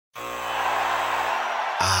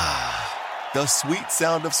The sweet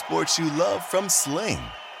sound of sports you love from Sling.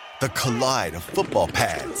 The collide of football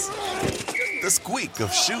pads. The squeak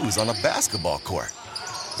of shoes on a basketball court.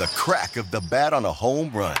 The crack of the bat on a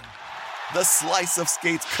home run. The slice of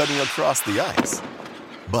skates cutting across the ice.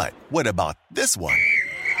 But what about this one?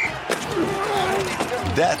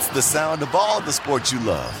 That's the sound of all the sports you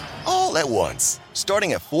love, all at once.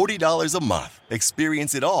 Starting at $40 a month.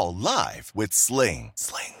 Experience it all live with Sling.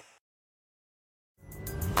 Sling.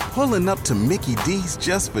 Pulling up to Mickey D's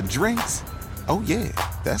just for drinks? Oh yeah,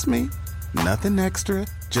 that's me. Nothing extra,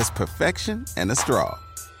 just perfection and a straw.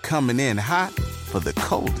 Coming in hot for the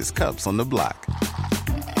coldest cups on the block.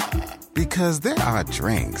 Because there are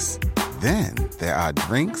drinks. Then there are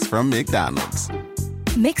drinks from McDonald's.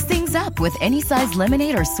 Mix things up with any size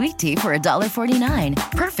lemonade or sweet tea for $1.49.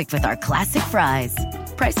 Perfect with our classic fries.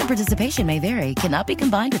 Price and participation may vary. Cannot be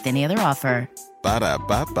combined with any other offer.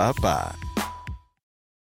 Ba-da-ba-ba-ba.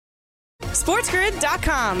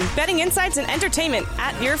 SportsGrid.com. Betting insights and entertainment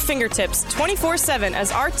at your fingertips 24/7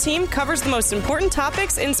 as our team covers the most important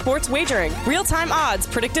topics in sports wagering. Real-time odds,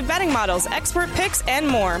 predictive betting models, expert picks, and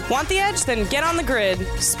more. Want the edge? Then get on the grid.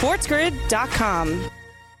 SportsGrid.com.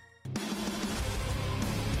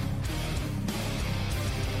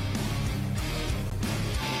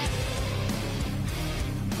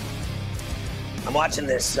 I'm watching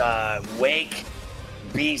this Wake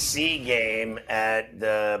BC game at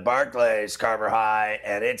the Barclays Carver High,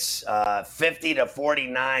 and it's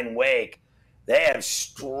 50-49 Wake. They have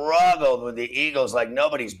struggled with the Eagles like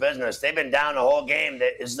nobody's business. They've been down the whole game.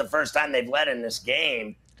 This is the first time they've led in this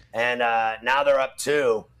game, and now they're up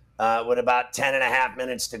 2 with about 10 and a half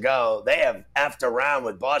minutes to go. They have effed around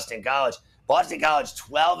with Boston College. Boston College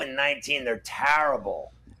 12-19. They're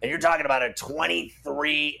terrible. And you're talking about a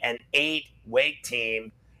 23-8 Wake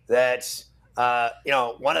team that's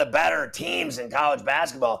one of the better teams in college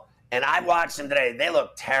basketball. And I watched them today. They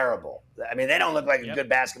look terrible. I mean, they don't look like a good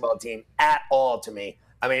basketball team at all to me.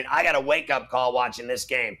 I mean, I got a wake-up call watching this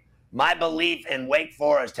game. My belief in Wake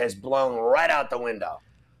Forest has blown right out the window.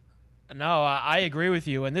 No, I agree with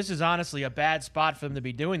you. And this is honestly a bad spot for them to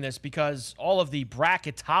be doing this because all of the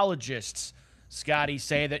bracketologists, Scotty,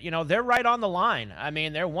 say that, they're right on the line. I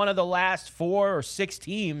mean, they're one of the last 4 or 6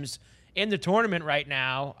 teams in the tournament right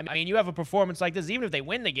now. I mean, you have a performance like this, even if they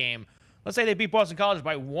win the game, let's say they beat Boston College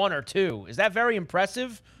by 1 or 2. Is that very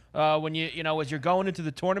impressive when as you're going into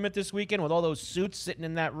the tournament this weekend with all those suits sitting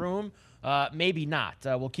in that room? Maybe not.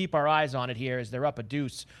 We'll keep our eyes on it here as they're up a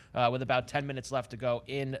deuce with about 10 minutes left to go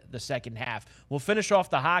in the second half. We'll finish off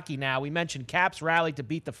the hockey now. We mentioned Caps rallied to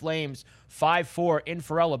beat the Flames 5-4 in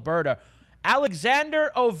Farrell, Alberta. Alexander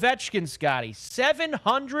Ovechkin, Scotty,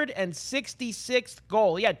 766th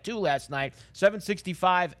goal. He had 2 last night,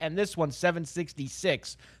 765, and this one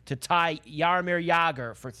 766 to tie Jaromir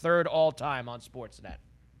Jagr for 3rd all-time on Sportsnet.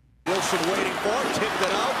 Wilson waiting for it, tipped it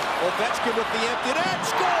out. Ovechkin with the empty net,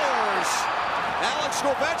 scores! Alex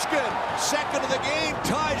Ovechkin, 2nd of the game,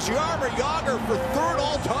 ties Jaromir Jagr for 3rd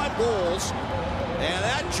all-time goals. And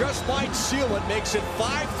that just might seal it, makes it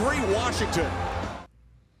 5-3 Washington.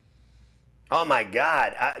 Oh, my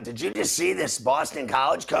God. Did you just see this Boston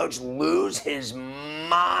College coach lose his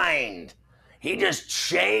mind? He just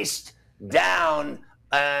chased down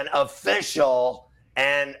an official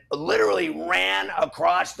and literally ran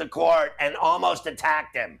across the court and almost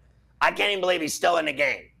attacked him. I can't even believe he's still in the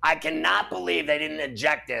game. I cannot believe they didn't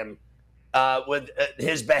eject him with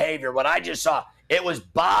his behavior. What I just saw, it was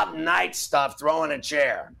Bob Knight stuff throwing a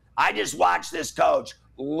chair. I just watched this coach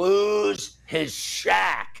lose his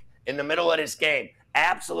shack in the middle of this game.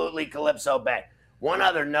 Absolutely Calypso Bay. One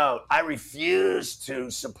other note, I refuse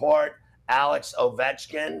to support Alex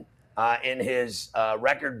Ovechkin in his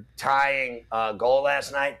record-tying goal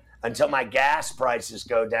last night until my gas prices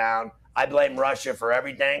go down. I blame Russia for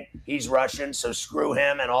everything. He's Russian, so screw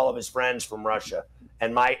him and all of his friends from Russia.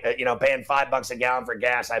 And my, paying $5 a gallon for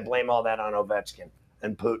gas, I blame all that on Ovechkin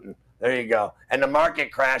and Putin. There you go. And the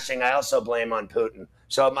market crashing, I also blame on Putin.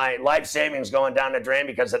 So my life savings going down the drain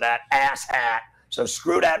because of that ass hat. So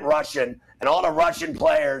screw that Russian and all the Russian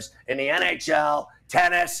players in the NHL,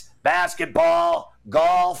 tennis, basketball,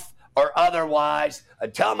 golf, or otherwise.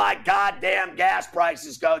 Until my goddamn gas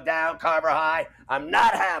prices go down, Carver High, I'm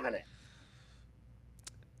not having it.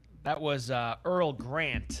 That was Earl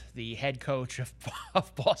Grant, the head coach of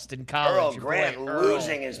Boston College. Earl Grant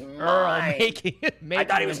losing his mind. Earl making I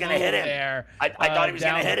thought he was going to hit him. There, I thought he was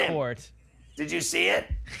going to hit him. Court. Did you see it?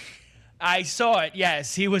 I saw it,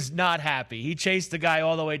 yes. He was not happy. He chased the guy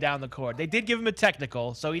all the way down the court. They did give him a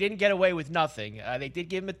technical, so he didn't get away with nothing. They did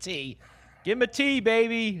give him a tee. Give him a T,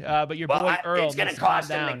 baby. But your boy Earl it's going to cost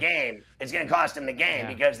him the game. It's going to cost him the game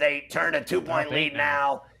because they turned a 2-point lead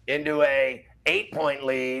now into a 8-point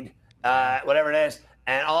lead, whatever it is.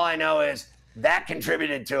 And all I know is that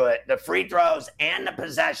contributed to it. The free throws and the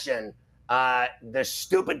possession. The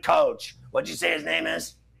stupid coach. What'd you say his name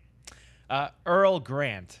is? Earl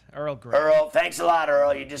Grant. Earl, thanks a lot,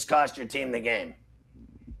 Earl. You just cost your team the game.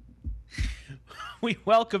 We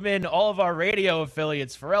welcome in all of our radio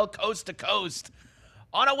affiliates, Pharrell Coast to Coast,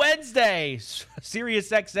 on a Wednesday.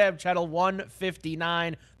 Sirius XM, channel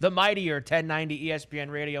 159, the mightier 1090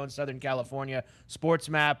 ESPN Radio in Southern California, Sports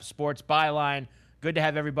Map, Sports Byline. Good to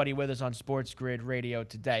have everybody with us on Sports Grid Radio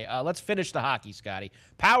today. Let's finish the hockey, Scotty.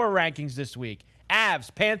 Power rankings this week.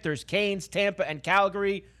 Avs, Panthers, Canes, Tampa, and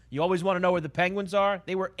Calgary. You always want to know where the Penguins are.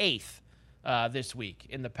 They were 8th this week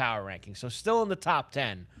in the power rankings, so still in the top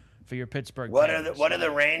 10. For your Pittsburgh Penguins. What are the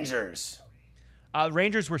Rangers?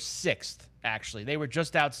 Rangers were 6th, actually. They were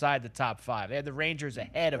just outside the top 5. They had the Rangers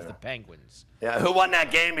ahead of the Penguins. Yeah, who won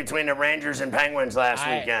that game between the Rangers and Penguins last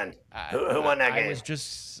weekend? Who won that game?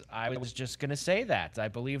 I was just going to say that. I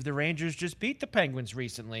believe the Rangers just beat the Penguins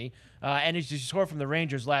recently. And as you saw from the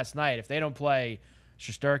Rangers last night, if they don't play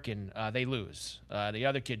Shesterkin, they lose. The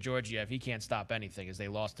other kid, Georgiev, he can't stop anything as they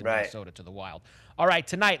lost to Minnesota to the Wild. All right,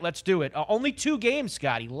 tonight, let's do it. Only 2 games,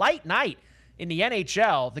 Scotty. Light night in the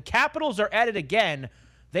NHL. The Capitals are at it again.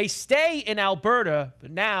 They stay in Alberta,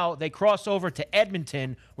 but now they cross over to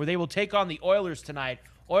Edmonton, where they will take on the Oilers tonight.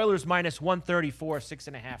 Oilers minus 134,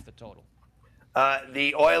 6.5 the total.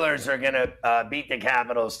 The Oilers are going to beat the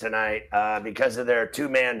Capitals tonight because of their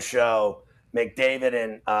 2-man show. McDavid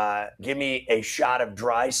and give me a shot of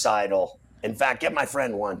Draisaitl. In fact, get my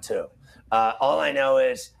friend one, too. All I know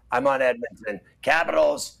is I'm on Edmonton.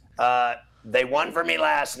 Capitals, they won for me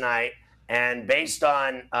last night, and based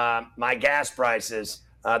on my gas prices,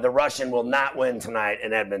 the Russian will not win tonight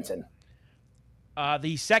in Edmonton.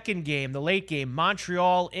 The second game, the late game,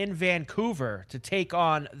 Montreal in Vancouver to take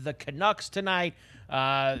on the Canucks tonight.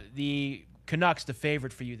 The Canucks, the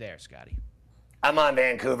favorite for you there, Scotty. I'm on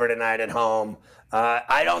Vancouver tonight at home.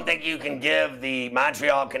 I don't think you can give the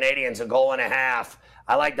Montreal Canadiens a goal and a half.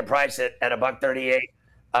 I like the price at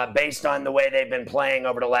 $1.38 based on the way they've been playing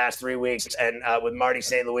over the last 3 weeks and with Marty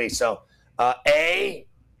St. Louis. So, I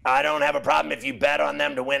don't have a problem if you bet on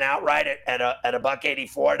them to win outright at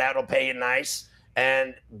 $1.84. That'll pay you nice.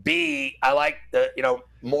 And B, I like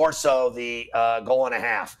more so the goal and a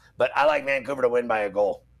half. But I like Vancouver to win by a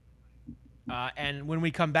goal. And when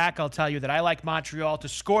we come back, I'll tell you that I like Montreal to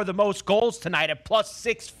score the most goals tonight at plus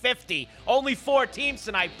 650. Only 4 teams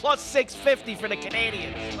tonight, plus 650 for the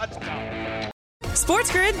Canadians. Let's go.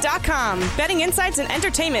 SportsGrid.com. Betting insights and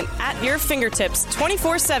entertainment at your fingertips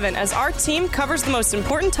 24/7 as our team covers the most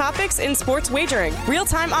important topics in sports wagering.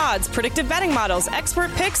 Real-time odds, predictive betting models,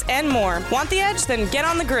 expert picks, and more. Want the edge? Then get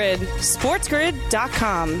on the grid.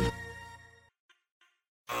 SportsGrid.com.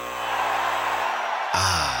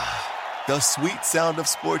 The sweet sound of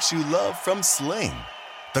sports you love from Sling.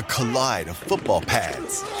 The collide of football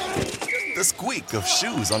pads. The squeak of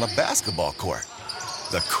shoes on a basketball court.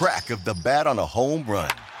 The crack of the bat on a home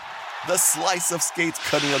run. The slice of skates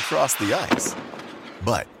cutting across the ice.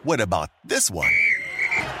 But what about this one?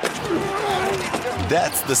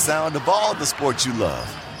 That's the sound of all the sports you love,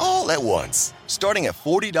 all at once. Starting at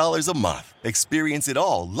 $40 a month. Experience it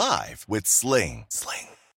all live with Sling.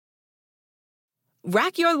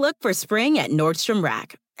 Rack your look for spring at Nordstrom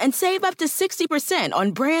Rack and save up to 60%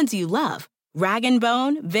 on brands you love. Rag &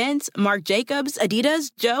 Bone, Vince, Marc Jacobs,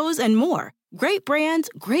 Adidas, Joe's, and more. Great brands,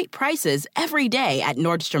 great prices every day at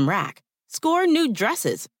Nordstrom Rack. Score new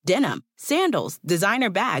dresses, denim, sandals,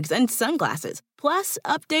 designer bags, and sunglasses, plus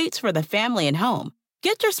updates for the family and home.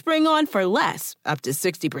 Get your spring on for less, up to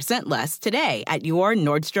 60% less, today at your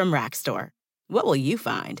Nordstrom Rack store. What will you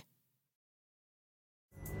find?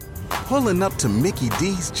 Pulling up to Mickey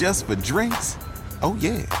D's just for drinks? Oh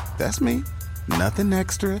yeah, that's me. Nothing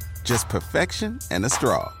extra, just perfection and a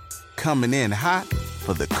straw. Coming in hot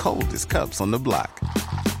for the coldest cups on the block.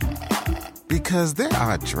 Because there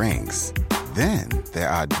are drinks. Then there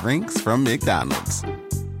are drinks from McDonald's.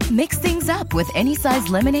 Mix things up with any size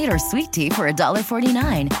lemonade or sweet tea for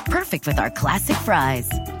 $1.49. Perfect with our classic fries.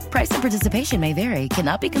 Price and participation may vary.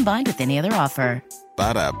 Cannot be combined with any other offer.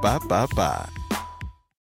 Ba-da-ba-ba-ba.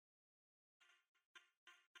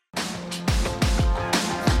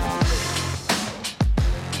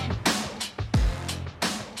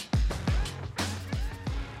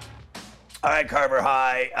 All right, Carver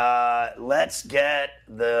High, let's get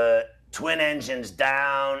the twin engines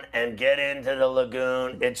down and get into the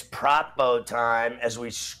lagoon. It's prop boat time as we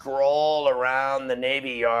stroll around the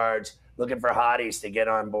Navy yards looking for hotties to get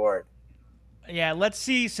on board. Yeah, let's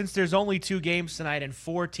see, since there's only 2 games tonight and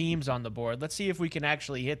 4 teams on the board, let's see if we can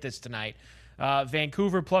actually hit this tonight.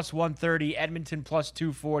 Vancouver plus 130, Edmonton plus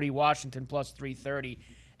 240, Washington plus 330,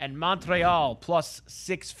 and Montreal plus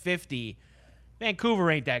 650.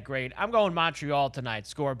 Vancouver ain't that great. I'm going Montreal tonight,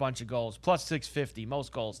 score a bunch of goals, plus 650,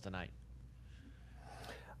 most goals tonight.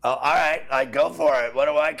 Oh, all right, I go for it. What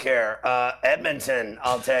do I care? Edmonton,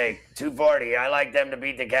 I'll take 240. I like them to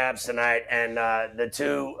beat the Caps tonight, and the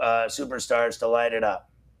 2 superstars to light it up.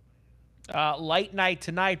 Light night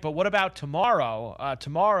tonight, but what about tomorrow?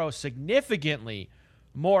 Tomorrow, significantly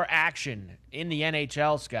more action in the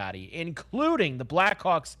NHL, Scotty, including the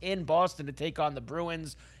Blackhawks in Boston to take on the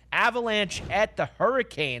Bruins. Avalanche at the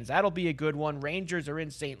Hurricanes. That'll be a good one. Rangers are in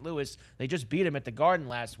St. Louis. They just beat them at the Garden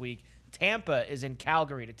last week. Tampa is in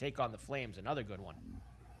Calgary to take on the Flames. Another good one.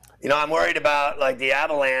 You know, I'm worried about, like, the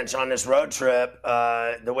Avalanche on this road trip,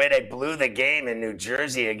 the way they blew the game in New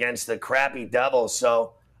Jersey against the crappy Devils.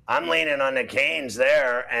 So I'm leaning on the Canes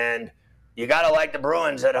there, and you got to like the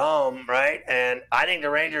Bruins at home, right? And I think the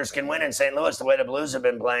Rangers can win in St. Louis the way the Blues have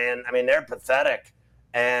been playing. I mean, they're pathetic.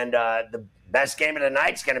 And the best game of the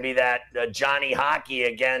night is going to be that Johnny Hockey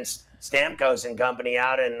against Stamkos and company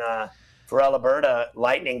out in for Alberta,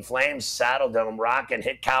 Lightning Flames, Saddledome, rocking,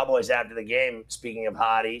 hit Cowboys after the game. Speaking of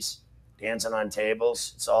hotties, dancing on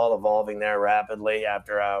tables. It's all evolving there rapidly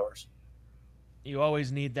after hours. You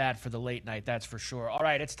always need that for the late night, that's for sure. All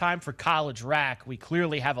right, it's time for College Rack. We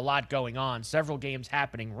clearly have a lot going on. Several games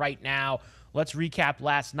happening right now. Let's recap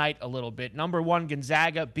last night a little bit. Number 1,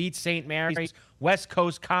 Gonzaga beats St. Mary's. West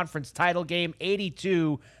Coast Conference title game,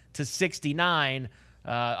 82-69.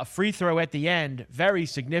 A free throw at the end, very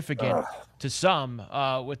significant to some,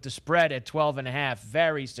 with the spread at 12.5,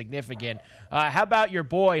 very significant. How about your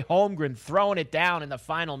boy Holmgren throwing it down in the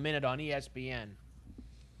final minute on ESPN?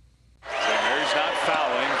 St. Mary's not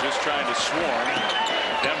fouling, just trying to swarm.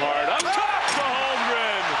 Demhard up top to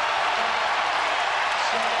Holmgren.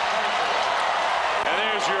 And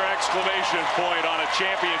there's your exclamation point on a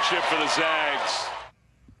championship for the Zags.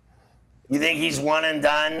 You think he's one and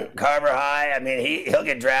done, Carver High? I mean, he'll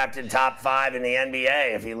get drafted top 5 in the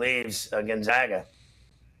NBA if he leaves Gonzaga.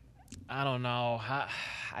 I don't know.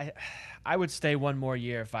 I would stay one more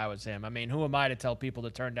year if I was him. I mean, who am I to tell people to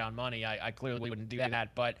turn down money? I clearly wouldn't do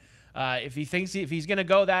that. But if he thinks if he's going to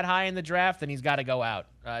go that high in the draft, then he's got to go out.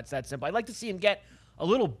 It's that simple. I'd like to see him get a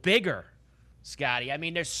little bigger, Scotty. I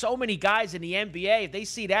mean, there's so many guys in the NBA. If they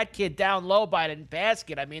see that kid down low by the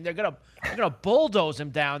basket, I mean, they're gonna bulldoze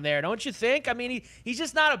him down there, don't you think? I mean, he's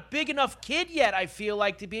just not a big enough kid yet, I feel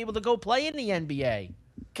like, to be able to go play in the NBA.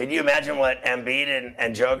 Can you imagine what Embiid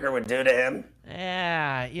and Joker would do to him?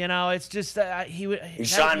 Yeah, it's just he's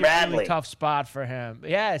Sean Bradley. Really tough spot for him.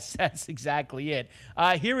 Yes, that's exactly it.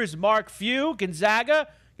 Here is Mark Few, Gonzaga,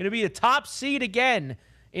 going to be the top seed again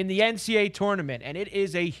in the NCAA tournament, and it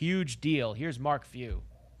is a huge deal. Here's Mark Few.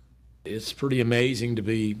 It's pretty amazing to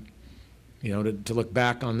be, to look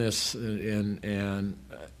back on this and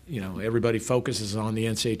everybody focuses on the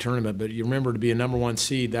NCAA tournament, but you remember to be a number 1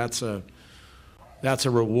 seed, that's a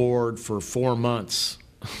reward for 4 months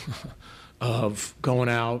of going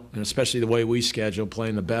out, and especially the way we schedule,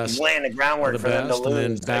 playing the best, laying the groundwork for them to lose,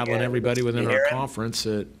 and then battling everybody within our conference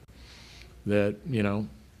that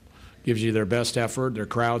gives you their best effort, their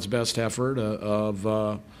crowd's best effort of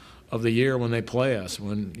the year when they play us,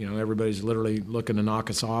 when everybody's literally looking to knock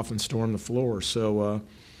us off and storm the floor. So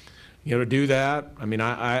to do that, I mean,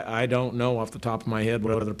 I don't know off the top of my head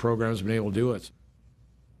what other programs have been able to do it.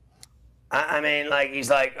 I mean, he's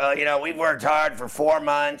like, we've worked hard for 4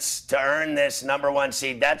 months to earn this number 1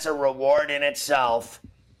 seed. That's a reward in itself.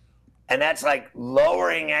 And that's like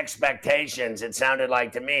lowering expectations, it sounded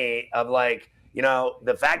like to me, of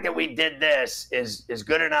the fact that we did this is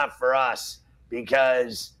good enough for us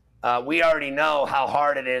because we already know how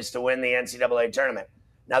hard it is to win the NCAA tournament.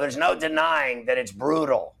 Now, there's no denying that it's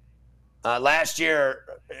brutal. Last year,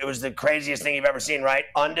 it was the craziest thing you've ever seen, right?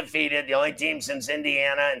 Undefeated, the only team since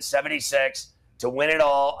Indiana in '76 to win it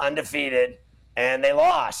all, undefeated, and they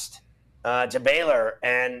lost to Baylor.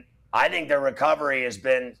 And I think their recovery has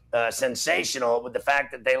been sensational with the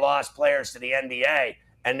fact that they lost players to the NBA,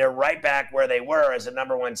 and they're right back where they were as a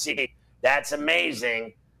number 1 seed. That's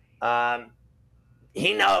amazing.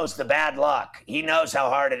 He knows the bad luck. He knows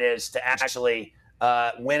how hard it is to actually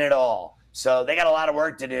win it all. So they got a lot of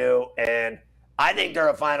work to do, and I think they're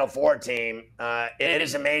a Final Four team. It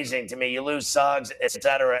is amazing to me. You lose Suggs, et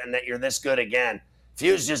cetera, and that you're this good again.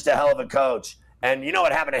 Few's just a hell of a coach. And you know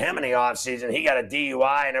what happened to him in the offseason? He got a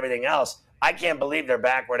DUI and everything else. I can't believe they're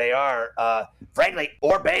back where they are, frankly,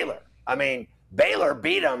 or Baylor. I mean, Baylor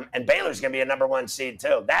beat them, and Baylor's going to be a number 1 seed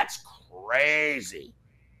too. That's crazy.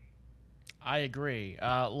 I agree.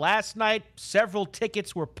 Last night, several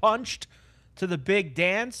tickets were punched to the big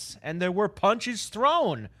dance, and there were punches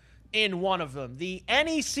thrown in one of them. The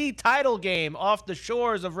NEC title game off the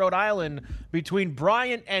shores of Rhode Island between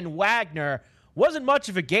Bryant and Wagner wasn't much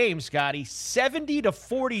of a game, Scotty.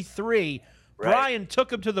 70-43. Right. Bryant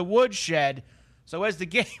took him to the woodshed. So as the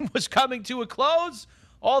game was coming to a close,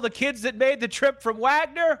 all the kids that made the trip from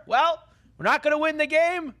Wagner, well, we're not going to win the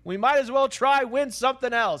game. We might as well try win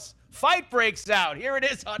something else. Fight breaks out. Here it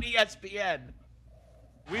is on ESPN.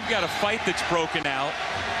 We've got a fight that's broken out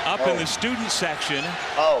up in the student section.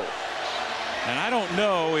 And I don't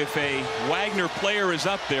know if a Wagner player is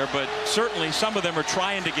up there, but certainly some of them are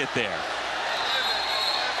trying to get there.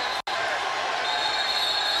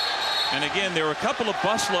 And again, there were a couple of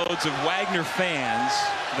busloads of Wagner fans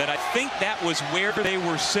that I think that was where they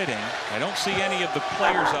were sitting. I don't see any of the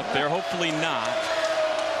players up there, hopefully not.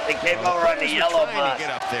 They came over on the yellow bus. To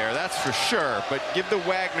get up there, that's for sure. But give the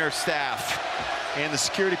Wagner staff and the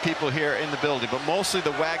security people here in the building, but mostly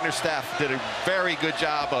the Wagner staff did a very good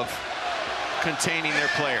job of containing their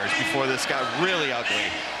players before this got really ugly.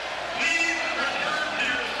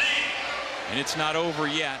 And it's not over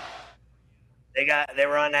yet. They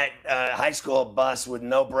were on that high school bus with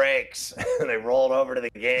no brakes. They rolled over to the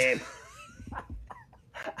game.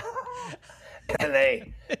 and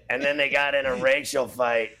then they got in a racial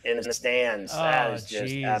fight in the stands. That is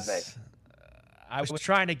just epic. I was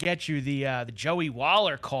trying to get you the Joey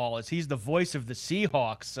Waller call, as he's the voice of the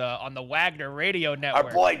Seahawks on the Wagner radio network.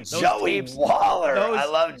 Our boy Joey Waller. I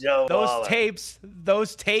love Joe Waller.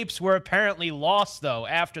 Those tapes were apparently lost, though,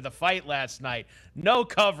 after the fight last night. No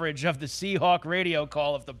coverage of the Seahawk radio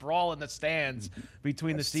call of the brawl in the stands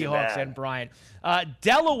between the Seahawks and Bryant.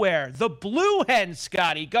 Delaware, the Blue Hens,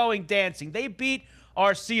 Scotty, going dancing. They beat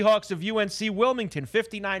our Seahawks of UNC Wilmington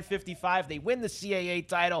 59-55. They win the CAA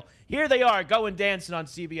title. Here they are going dancing on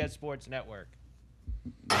CBS Sports Network.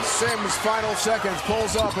 Sims, final seconds,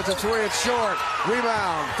 pulls up, it's a 3, it's short.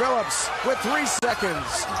 Rebound, Phillips with 3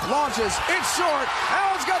 seconds, launches, it's short.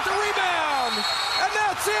 Allen's got the rebound, and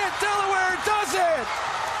that's it. Delaware does it.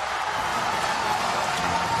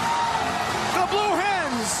 The Blue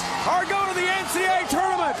Hens are going to the NCAA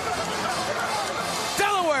tournament.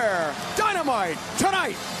 Delaware, dynamite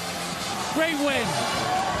tonight. Great win.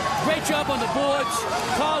 Great job on the boards.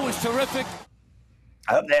 Call was terrific.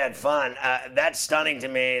 I hope they had fun. That's stunning to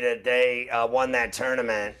me that they won that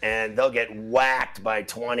tournament, and they'll get whacked by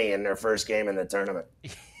 20 in their first game in the tournament.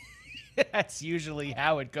 That's usually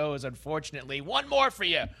how it goes, unfortunately. One more for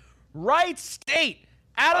you. Wright State,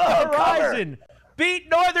 out of the horizon. Cover. Beat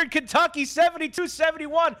Northern Kentucky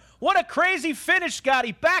 72-71. What a crazy finish,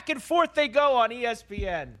 Scotty. Back and forth they go on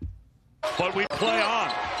ESPN. But we play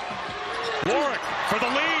on. Warwick for the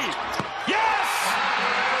lead. Yes!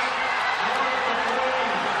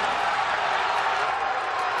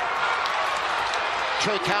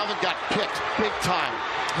 Trey Calvin got picked big time.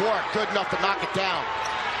 Warwick good enough to knock it down.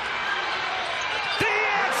 The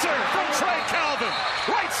answer from Trey Calvin.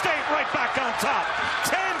 Wright State right back on top.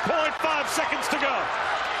 10.5 seconds to go.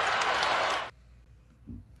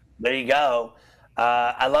 There you go.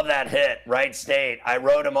 I love that hit, Wright State. I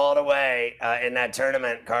rode them all the way in that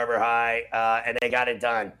tournament, Carver High, and they got it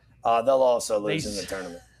done. They'll also lose in the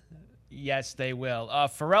tournament. Yes, they will.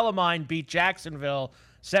 Farellamine beat Jacksonville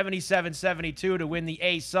 77-72 to win the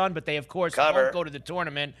A-Sun, but they, of course, won't go to the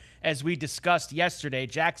tournament. As we discussed yesterday,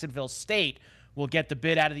 Jacksonville State will get the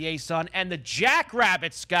bid out of the A-Sun. And the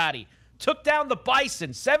Jackrabbits, Scotty, took down the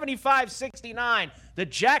Bison 75-69.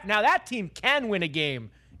 Now that team can win a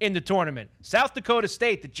game in the tournament. South Dakota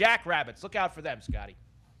State, the Jackrabbits. Look out for them, Scotty.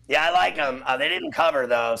 Yeah, I like them. They didn't cover,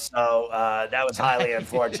 though, so that was highly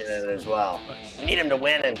unfortunate as well. You need them to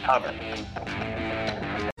win and cover.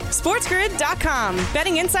 SportsGrid.com.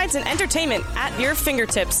 Betting insights and entertainment at your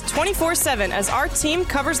fingertips 24/7 as our team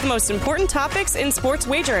covers the most important topics in sports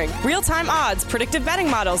wagering. Real-time odds, predictive betting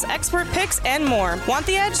models, expert picks, and more. Want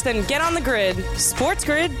the edge? Then get on the grid.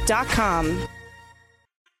 SportsGrid.com.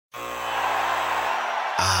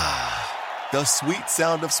 The sweet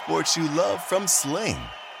sound of sports you love from Sling.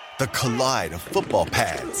 The collide of football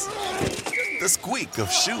pads. The squeak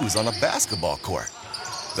of shoes on a basketball court.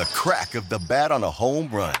 The crack of the bat on a home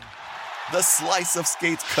run. The slice of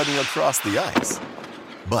skates cutting across the ice.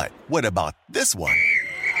 But what about this one?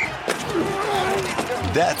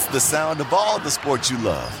 That's the sound of all the sports you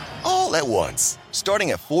love, all at once.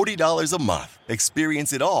 Starting at $40 a month.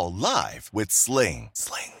 Experience it all live with Sling.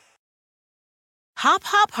 Hop,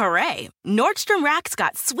 hop, hooray! Nordstrom Rack's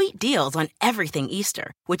got sweet deals on everything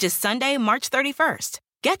Easter, which is Sunday, March 31st.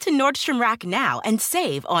 Get to Nordstrom Rack now and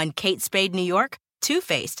save on Kate Spade New York, Too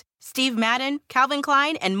Faced, Steve Madden, Calvin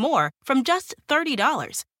Klein, and more from just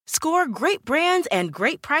 $30. Score great brands and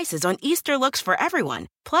great prices on Easter looks for everyone,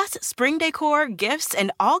 plus spring decor, gifts,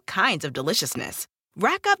 and all kinds of deliciousness.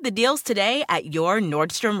 Rack up the deals today at your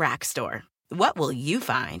Nordstrom Rack store. What will you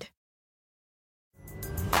find?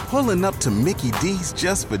 Pulling up to Mickey D's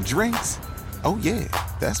just for drinks? Oh yeah,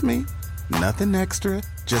 that's me. Nothing extra,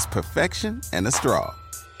 just perfection and a straw.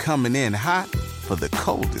 Coming in hot for the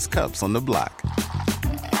coldest cups on the block.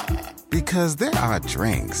 Because there are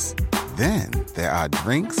drinks. Then there are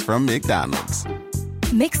drinks from McDonald's.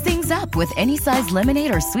 Mix things up with any size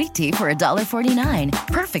lemonade or sweet tea for $1.49.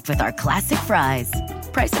 Perfect with our classic fries.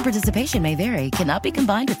 Price and participation may vary. Cannot be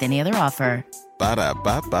combined with any other offer.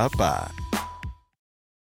 Ba-da-ba-ba-ba.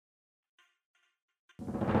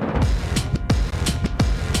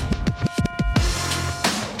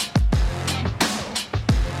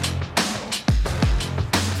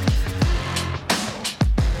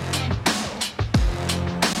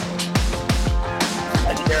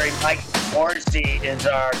 Mike Dorsey is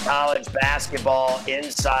our college basketball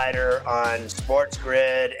insider on Sports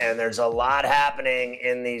Grid, and there's a lot happening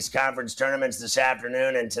in these conference tournaments this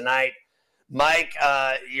afternoon and tonight. Mike,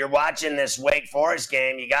 you're watching this Wake Forest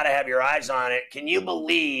game. You got to have your eyes on it. Can you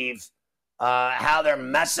believe how they're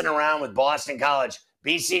messing around with Boston College?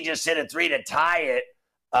 BC just hit a 3 to tie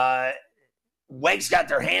it. Wake's got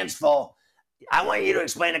their hands full. I want you to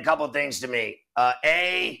explain a couple things to me.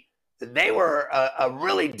 They were a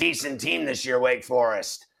really decent team this year, Wake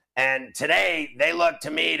Forest. And today, they look to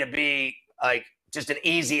me to be like just an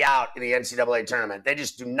easy out in the NCAA tournament. They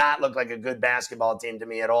just do not look like a good basketball team to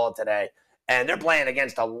me at all today. And they're playing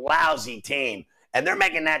against a lousy team. And they're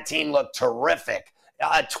making that team look terrific.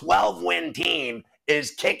 A 12-win team is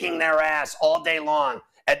kicking their ass all day long.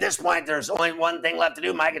 At this point, there's only one thing left to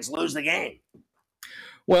do, Mike. It's lose the game.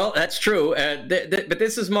 Well, that's true. But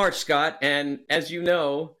this is March, Scott. And as you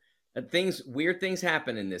know, weird things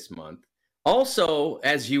happen in this month. Also,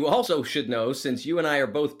 as you also should know, since you and I are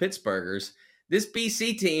both Pittsburghers, this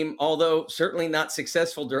BC team, although certainly not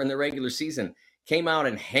successful during the regular season, came out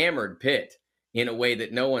and hammered Pitt in a way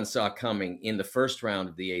that no one saw coming in the first round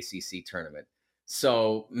of the ACC tournament.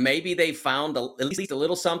 So maybe they found at least a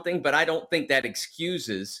little something, but I don't think that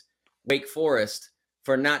excuses Wake Forest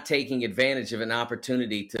for not taking advantage of an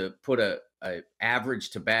opportunity to put a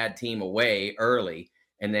average to bad team away early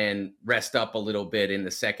and then rest up a little bit in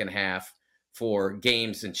the second half for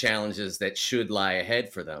games and challenges that should lie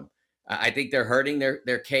ahead for them. I think they're hurting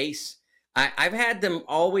their case. I've had them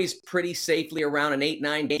always pretty safely around an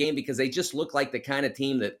 8-9 game because they just look like the kind of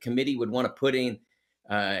team that committee would want to put in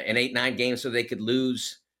an 8-9 game so they could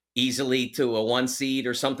lose easily to a 1 seed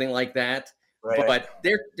or something like that. Right. But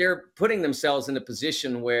they're putting themselves in a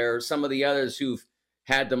position where some of the others who've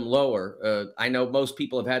had them lower, I know most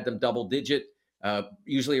people have had them double digit,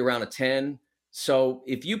 usually around a 10. So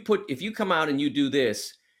if you come out and you do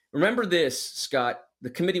this, remember this, Scott, the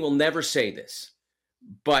committee will never say this,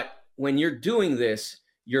 but when you're doing this,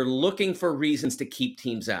 you're looking for reasons to keep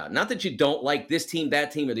teams out. Not that you don't like this team, that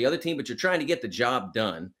team, or the other team, but you're trying to get the job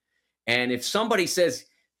done. And if somebody says,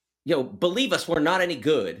 believe us, we're not any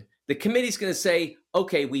good, the committee's going to say,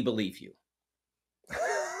 okay, we believe you.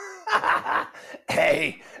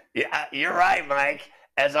 Hey, you're right, Mike,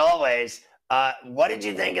 as always. What did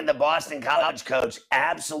you think of the Boston College coach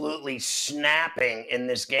absolutely snapping in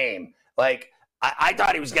this game? Like, I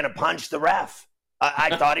thought he was going to punch the ref.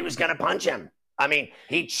 I thought he was going to punch him. I mean,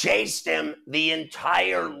 he chased him the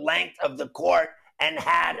entire length of the court and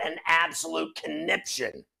had an absolute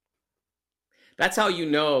conniption. That's how you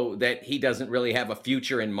know that he doesn't really have a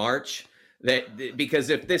future in March. Because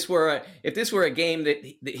if this were a game that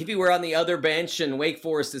if he were on the other bench and Wake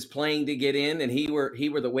Forest is playing to get in, and he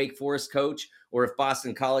were the Wake Forest coach, or if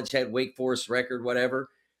Boston College had Wake Forest record, whatever,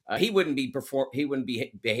 he wouldn't be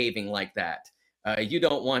behaving like that. You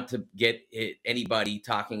don't want to get anybody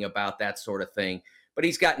talking about that sort of thing. But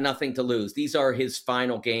he's got nothing to lose. These are his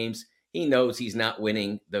final games. He knows he's not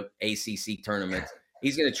winning the ACC tournament.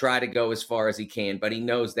 He's going to try to go as far as he can, but he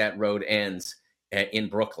knows that road ends in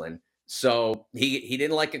Brooklyn. So he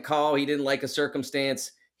didn't like a call. He didn't like a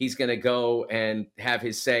circumstance. He's going to go and have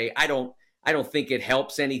his say. I don't think it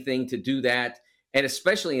helps anything to do that. And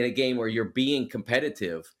especially in a game where you're being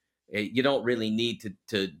competitive, you don't really need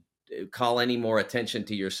to call any more attention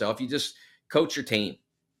to yourself. You just coach your team.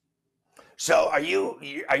 So are you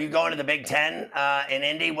going to the Big Ten in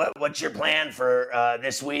Indy? What's your plan for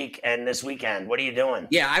this week and this weekend? What are you doing?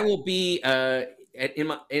 Yeah, I will be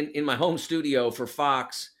in my home studio for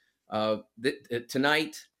Fox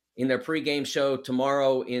tonight in their pregame show,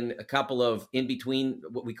 tomorrow in a couple of in between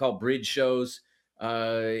what we call bridge shows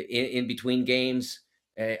in between games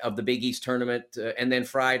of the Big East tournament, and then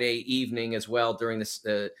Friday evening as well during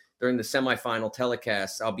the semifinal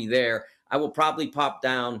telecasts. I'll be there. I will probably pop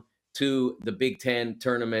down to the Big Ten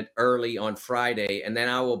tournament early on Friday, and then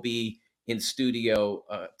I will be in studio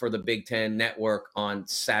for the Big Ten Network on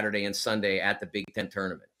Saturday and Sunday at the Big Ten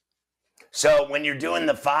tournament. So when you're doing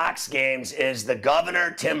the Fox games, is the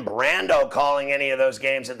governor, Tim Brando, calling any of those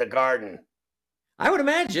games at the Garden? I would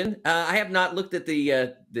imagine. I have not looked at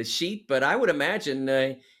the sheet, but I would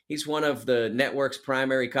imagine he's one of the network's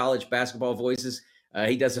primary college basketball voices.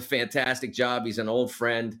 He does a fantastic job. He's an old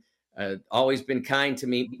friend, always been kind to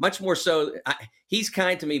me, much more so. He's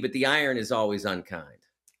kind to me, but the iron is always unkind.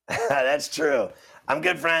 That's true. I'm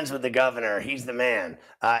good friends with the governor. He's the man.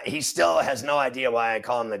 He still has no idea why I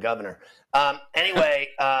call him the governor. Anyway,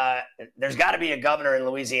 there's got to be a governor in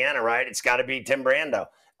Louisiana, right? It's got to be Tim Brando,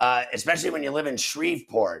 especially when you live in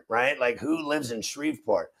Shreveport, right? Like, who lives in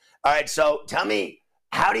Shreveport? All right, so tell me,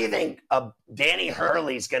 how do you think Danny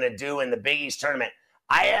Hurley's going to do in the Big East tournament?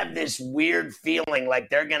 I have this weird feeling like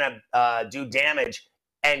they're going to do damage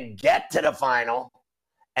and get to the final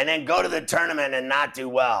and then go to the tournament and not do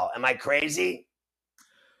well. Am I crazy?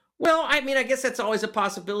 Well, I mean, I guess that's always a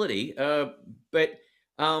possibility. But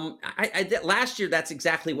last year, that's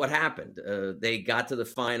exactly what happened. They got to the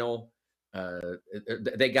final.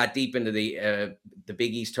 They got deep into the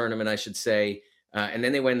Big East tournament, I should say. And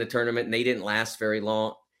then they went in the tournament, and they didn't last very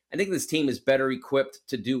long. I think this team is better equipped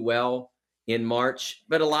to do well in March.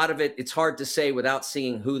 But a lot of it, it's hard to say without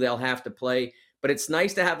seeing who they'll have to play. But it's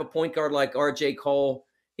nice to have a point guard like R.J. Cole.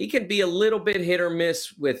 He can be a little bit hit or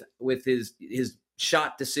miss with his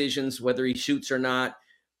shot decisions, whether he shoots or not.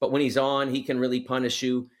 But when he's on, he can really punish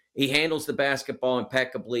you. He handles the basketball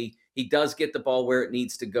impeccably. He does get the ball where it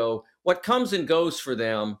needs to go. What comes and goes for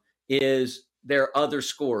them is their other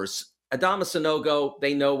scores. Adama Sanogo,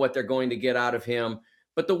 they know what they're going to get out of him.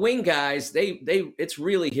 But the wing guys, it's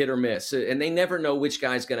really hit or miss, and they never know which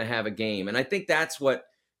guy's going to have a game. And I think that's what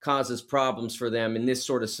causes problems for them in this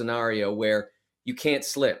sort of scenario where you can't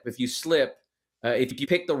slip. If you slip, if you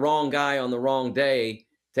pick the wrong guy on the wrong day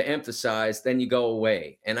to emphasize, then you go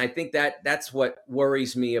away. And I think that's what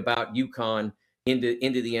worries me about UConn into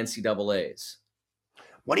the NCAAs.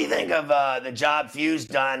 What do you think of the job Few's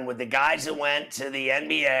done with the guys that went to the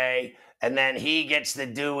NBA, and then he gets the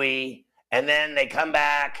Dewey, and then they come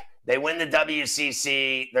back, they win the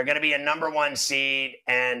WCC, they're going to be a number 1 seed,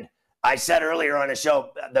 and I said earlier on the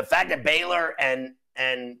show, the fact that Baylor and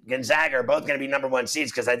Gonzaga are both going to be number 1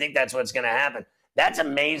 seeds, because I think that's what's going to happen. That's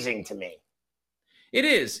amazing to me. It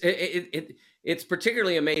is. It's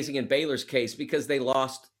particularly amazing in Baylor's case because they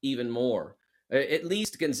lost even more. At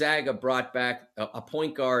least Gonzaga brought back a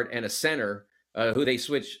point guard and a center who they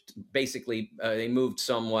switched. Basically, they moved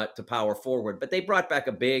somewhat to power forward, but they brought back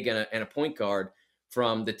a big and a point guard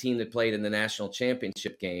from the team that played in the national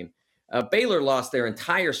championship game. Baylor lost their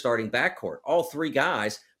entire starting backcourt, all 3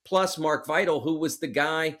 guys, plus Mark Vital, who was the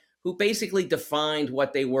guy who basically defined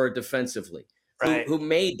what they were defensively, right. who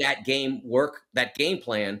made that game work, that game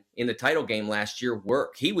plan in the title game last year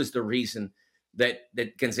work. He was the reason that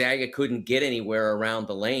Gonzaga couldn't get anywhere around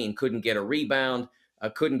the lane, couldn't get a rebound,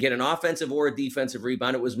 couldn't get an offensive or a defensive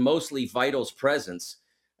rebound. It was mostly Vital's presence.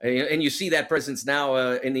 And you see that presence now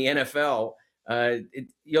in the NFL.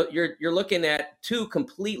 You're looking at 2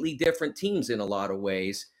 completely different teams in a lot of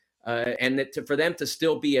ways. And for them to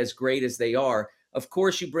still be as great as they are, of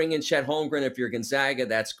course, you bring in Chet Holmgren if you're Gonzaga,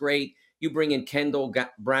 that's great. You bring in Kendall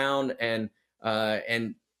Brown, and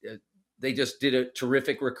they just did a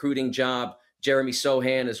terrific recruiting job. Jeremy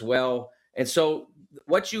Sohan as well. And so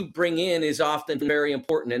what you bring in is often very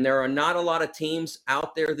important. And there are not a lot of teams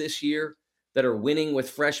out there this year that are winning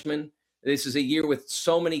with freshmen. This is a year with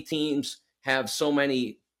so many teams have so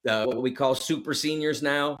many what we call super seniors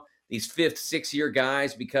now, these 5th, 6th year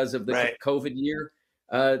guys because of the COVID year.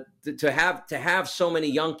 To have so many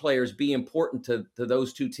young players be important to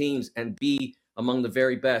those 2 teams and be among the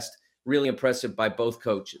very best, really impressive by both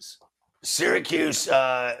coaches. Syracuse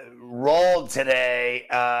rolled today.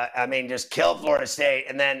 Just killed Florida State.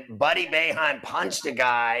 And then Buddy Boeheim punched a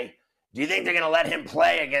guy. Do you think they're going to let him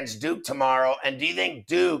play against Duke tomorrow? And do you think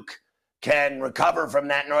Duke can recover from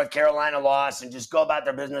that North Carolina loss and just go about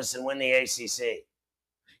their business and win the ACC?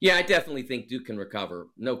 Yeah, I definitely think Duke can recover.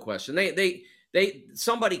 No question.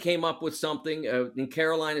 Somebody came up with something. In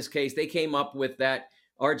Carolina's case, they came up with that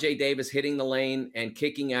R.J. Davis hitting the lane and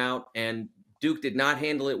kicking out, and Duke did not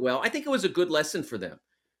handle it well. I think it was a good lesson for them.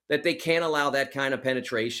 that they can't allow that kind of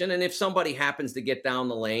penetration. And if somebody happens to get down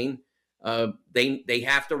the lane, they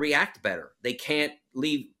have to react better. They can't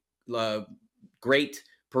leave great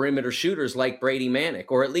perimeter shooters like Brady Manek,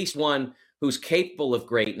 or at least one who's capable of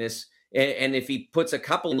greatness. And if he puts a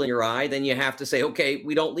couple in your eye, then you have to say, okay,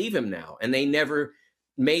 we don't leave him now. And they never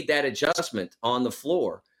made that adjustment on the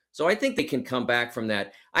floor. So I think they can come back from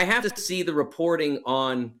that. I have to see the reporting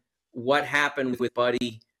on what happened with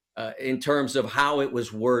Buddy in terms of how it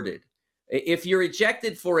was worded. If you're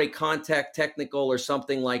ejected for a contact technical or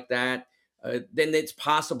something like that, then it's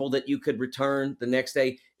possible that you could return the next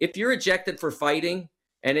day. If you're ejected for fighting,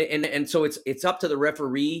 and so it's up to the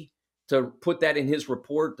referee to put that in his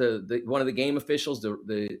report, one of the game officials,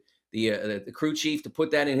 the crew chief, to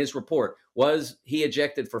put that in his report. Was he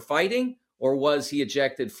ejected for fighting, or was he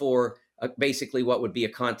ejected for basically what would be a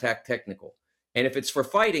contact technical? And if it's for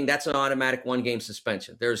fighting, that's an automatic 1-game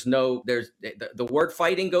suspension. The word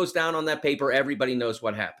fighting goes down on that paper. Everybody knows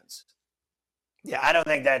what happens. Yeah, I don't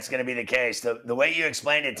think that's going to be the case. The way you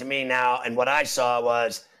explained it to me now, and what I saw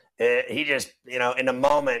was he just, in a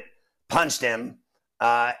moment punched him.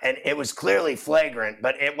 And it was clearly flagrant,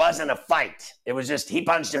 but it wasn't a fight. It was just he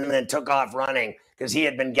punched him and then took off running because he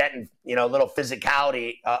had been getting, a little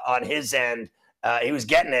physicality on his end. He was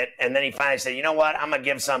getting it, and then he finally said, you know what, I'm going to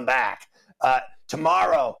give some back.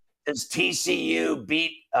 Tomorrow, does TCU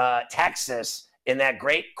beat Texas in that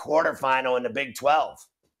great quarterfinal in the Big 12?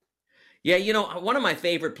 Yeah, one of my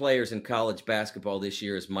favorite players in college basketball this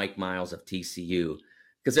year is Mike Miles of TCU,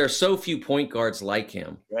 because there are so few point guards like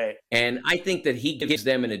him. Right. And I think that he gives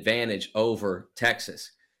them an advantage over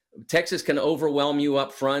Texas. Texas can overwhelm you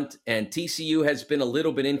up front, and TCU has been a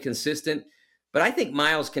little bit inconsistent. But I think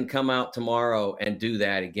Miles can come out tomorrow and do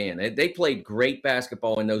that again. They played great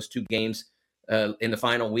basketball in those 2 games in the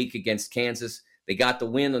final week against Kansas. They got the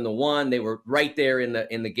win on the one. They were right there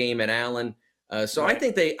in the game at Allen. So right. I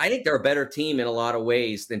think they're a better team in a lot of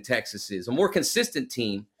ways than Texas is, a more consistent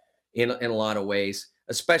team in a lot of ways,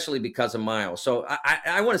 especially because of Miles. So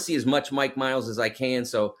I want to see as much Mike Miles as I can.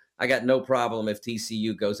 So I got no problem if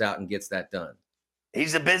TCU goes out and gets that done.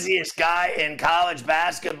 He's the busiest guy in college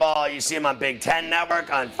basketball. You see him on Big Ten Network,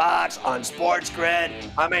 on Fox, on Sports Grid.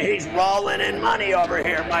 I mean, he's rolling in money over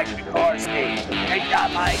here, Mike Korsky. Great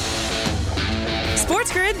job, Mike.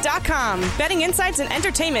 SportsGrid.com. Betting insights and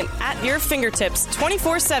entertainment at your fingertips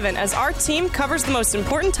 24/7 as our team covers the most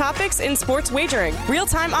important topics in sports wagering.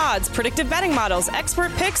 Real-time odds, predictive betting models,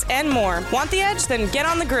 expert picks, and more. Want the edge? Then get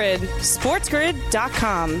on the grid.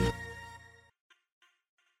 SportsGrid.com.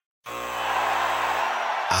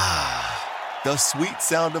 The sweet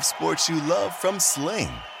sound of sports you love from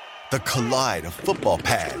Sling. The collide of football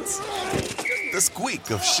pads. The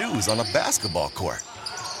squeak of shoes on a basketball court.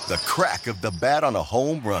 The crack of the bat on a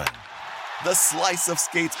home run. The slice of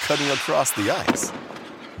skates cutting across the ice.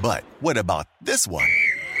 But what about this one?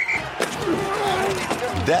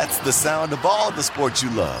 That's the sound of all the sports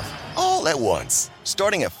you love, all at once.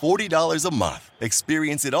 Starting at $40 a month.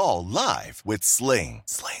 Experience it all live with Sling.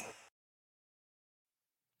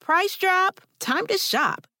 Price drop? Time to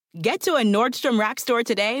shop. Get to a Nordstrom Rack store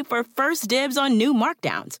today for first dibs on new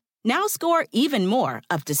markdowns. Now score even more,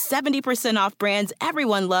 up to 70% off brands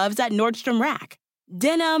everyone loves at Nordstrom Rack.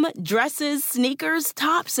 Denim, dresses, sneakers,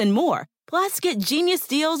 tops, and more. Plus, get genius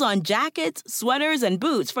deals on jackets, sweaters, and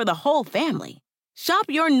boots for the whole family. Shop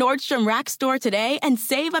your Nordstrom Rack store today and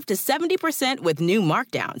save up to 70% with new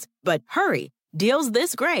markdowns. But hurry, deals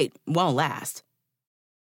this great won't last.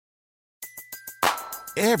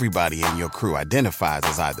 Everybody in your crew identifies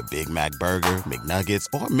as either Big Mac Burger, McNuggets,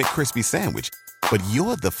 or McCrispy Sandwich. But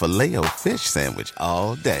you're the Filet-O-Fish Sandwich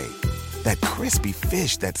all day. That crispy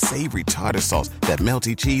fish, that savory tartar sauce, that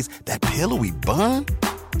melty cheese, that pillowy bun.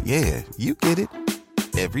 Yeah, you get it.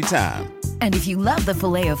 Every time. And if you love the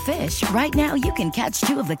Filet-O-Fish, right now you can catch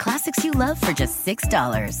 2 of the classics you love for just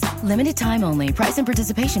 $6. Limited time only. Price and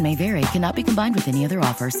participation may vary. Cannot be combined with any other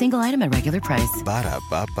offer. Single item at regular price.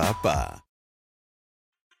 Ba-da-ba-ba-ba.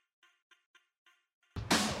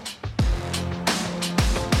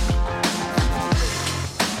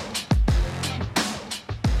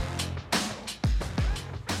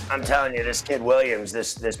 I'm telling you, this kid Williams,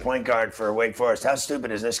 this point guard for Wake Forest, how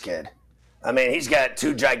stupid is this kid? I mean, he's got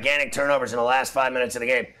 2 gigantic turnovers in the last 5 minutes of the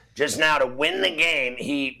game. Just now, to win the game,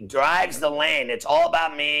 he drives the lane. It's all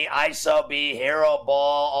about me, ISO B, hero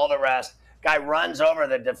ball, all the rest. Guy runs over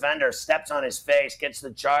the defender, steps on his face, gets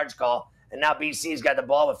the charge call, and now BC's got the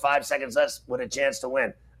ball with 5 seconds left with a chance to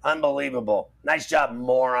win. Unbelievable. Nice job,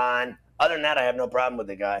 moron. Other than that, I have no problem with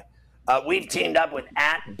the guy. We've teamed up with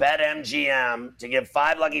 @BetMGM to give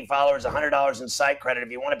 5 lucky followers $100 in site credit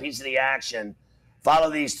if you want a piece of the action. Follow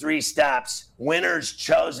these 3 steps. Winners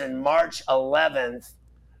chosen March 11th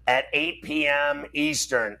at 8 p.m.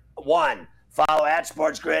 Eastern. 1, follow at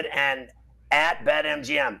SportsGrid and at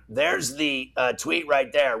BetMGM. There's the tweet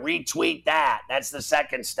right there. Retweet that. That's the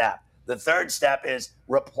second step. The third step is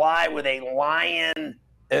reply with a lion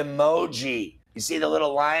emoji. You see the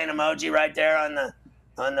little lion emoji right there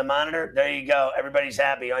on the monitor? There you go. Everybody's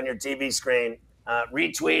happy on your TV screen.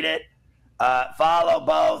 Retweet it. Follow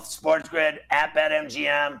both SportsGrid at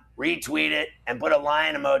BetMGM. Retweet it and put a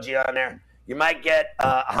lion emoji on there. You might get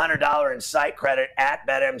 $100 in site credit at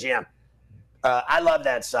BetMGM. I love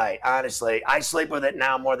that site, honestly. I sleep with it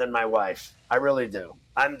now more than my wife. I really do.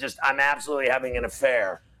 I'm absolutely having an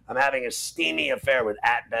affair. I'm having a steamy affair with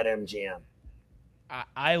at BetMGM.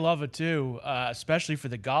 I love it too, especially for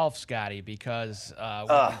the golf, Scotty, because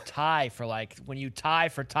when you tie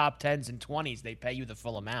for top 10s and 20s, they pay you the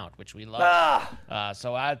full amount, which we love.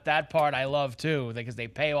 So that part I love too, because they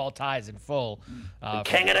pay all ties in full.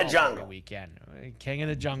 King of the jungle weekend, king of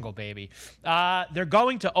the jungle, baby. They're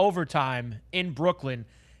going to overtime in Brooklyn.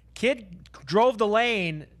 Kid drove the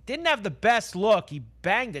lane, didn't have the best look. He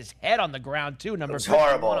banged his head on the ground too. Number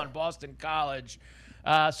 51 on Boston College.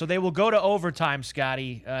 So they will go to overtime,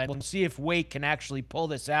 Scotty, and we'll see if Wake can actually pull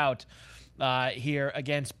this out here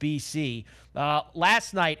against BC.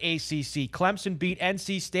 Last night, ACC, Clemson beat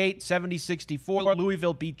NC State 70-64.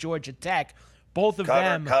 Louisville beat Georgia Tech. Both of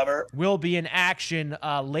them will be in action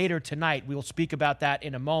later tonight. We will speak about that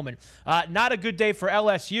in a moment. Not a good day for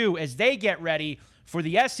LSU as they get ready for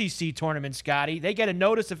the SEC tournament, Scotty. They get a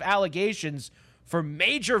notice of allegations for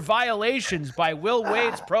major violations by Will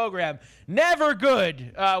Wade's program. Never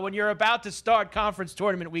good when you're about to start conference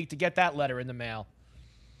tournament week to get that letter in the mail.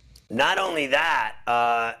 Not only that,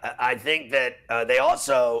 I think that they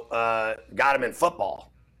also got him in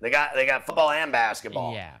football. They got football and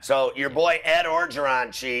basketball. Yeah. So your boy Ed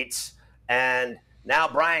Orgeron cheats, and now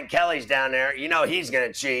Brian Kelly's down there. You know he's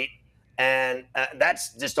going to cheat, and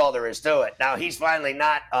that's just all there is to it. Now he's finally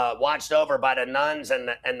not watched over by the nuns and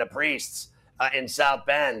the priests in South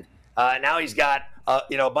Bend. Now he's got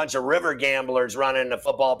a bunch of river gamblers running the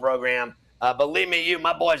football program. Believe me,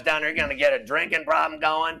 my boys down there are going to get a drinking problem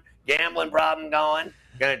going, gambling problem going,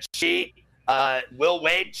 going to cheat. Will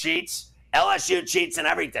Wade cheats. LSU cheats and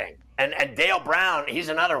everything. And Dale Brown, he's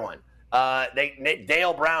another one.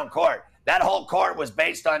 Dale Brown court. That whole court was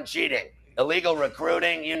based on cheating, illegal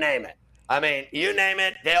recruiting, you name it. I mean, you name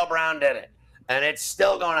it, Dale Brown did it. And it's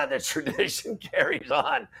still going on. The tradition carries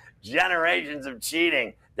on. Generations of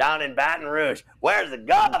cheating down in Baton Rouge. Where's the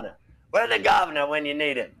governor? Where's the governor when you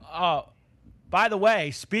need him? Oh, by the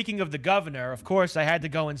way, speaking of the governor, of course, I had to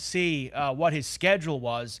go and see what his schedule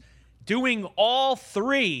was. Doing all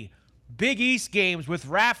 3 Big East games with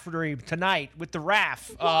Raftery tonight with the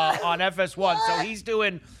RAF on FS1. So he's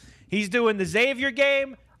doing the Xavier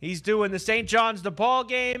game, he's doing the St. John's DePaul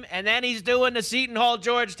game, and then he's doing the Seton Hall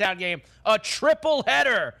Georgetown game. A triple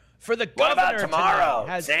header for the governor. What about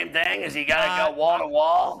tomorrow? Same thing? Is he got to go wall to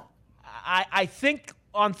wall? I think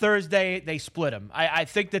on Thursday they split him. I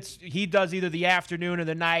think that he does either the afternoon or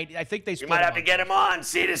the night. I think they split him. You might have to get him on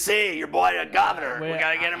C2C. Your boy, the governor. We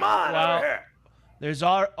got to get him on over here. There's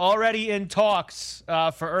already in talks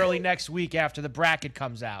for early next week after the bracket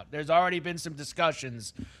comes out. There's already been some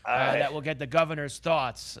discussions that will get the governor's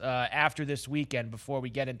thoughts after this weekend before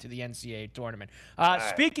we get into the NCAA tournament.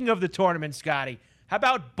 Speaking of the tournament, Scotty, how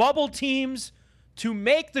about bubble teams to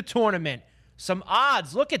make the tournament? Some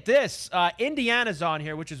odds. Look at this. Indiana's on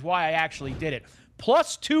here, which is why I actually did it.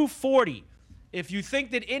 Plus 240. If you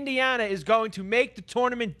think that Indiana is going to make the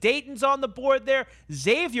tournament, Dayton's on the board there.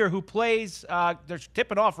 Xavier, who plays, they're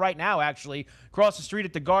tipping off right now, actually, across the street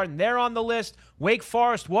at the Garden. They're on the list. Wake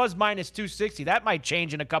Forest was minus 260. That might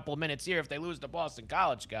change in a couple of minutes here if they lose to Boston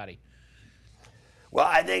College, Scotty. Well,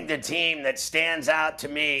 I think the team that stands out to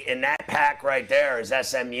me in that pack right there is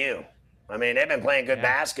SMU. I mean, they've been playing good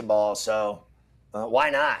basketball, so why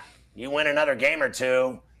not? You win another game or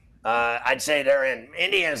two, I'd say they're in.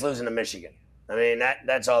 Indiana's losing to Michigan. I mean,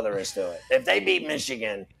 that's all there is to it. If they beat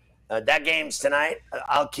Michigan, that game's tonight,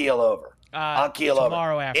 I'll keel over. I'll keel over.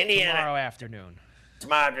 Tomorrow afternoon. Tomorrow afternoon.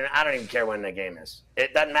 I don't even care when the game is.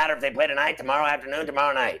 It doesn't matter if they play tonight, tomorrow afternoon,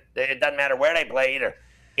 tomorrow night. It doesn't matter where they play either.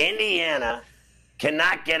 Indiana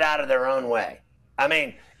cannot get out of their own way. I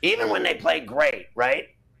mean, even when they play great, right,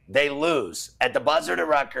 they lose. At the buzzer to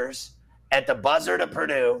Rutgers, at the buzzer to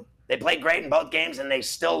Purdue. They play great in both games, and they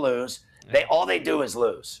still lose. All they do is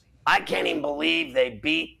lose. I can't even believe they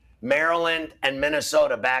beat Maryland and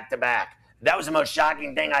Minnesota back-to-back. That was the most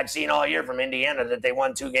shocking thing I've seen all year from Indiana, that they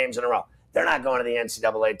won 2 games in a row. They're not going to the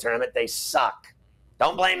NCAA tournament. They suck.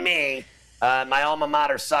 Don't blame me. My alma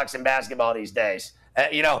mater sucks in basketball these days.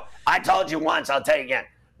 I told you once, I'll tell you again.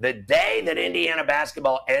 The day that Indiana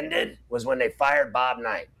basketball ended was when they fired Bob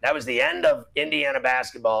Knight. That was the end of Indiana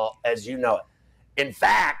basketball as you know it. In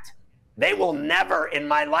fact, they will never, in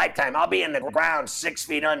my lifetime, I'll be in the ground 6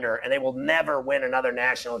 feet under, and they will never win another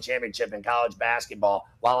national championship in college basketball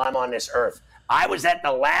while I'm on this earth. I was at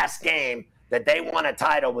the last game that they won a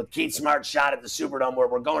title with Keith Smart's shot at the Superdome, where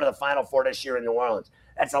we're going to the Final Four this year in New Orleans.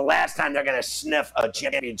 That's the last time they're going to sniff a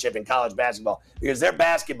championship in college basketball because their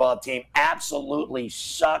basketball team absolutely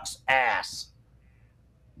sucks ass.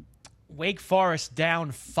 Wake Forest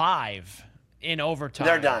down 5 in overtime.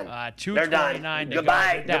 They're done. 2:29 to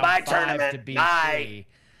Goodbye, go. goodbye tournament. Bye.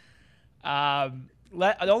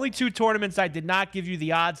 The only 2 tournaments I did not give you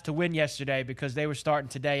the odds to win yesterday because they were starting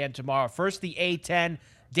today and tomorrow. First, the A10.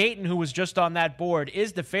 Dayton, who was just on that board,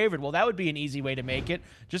 is the favorite. Well, that would be an easy way to make it.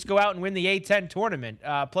 Just go out and win the A10 tournament.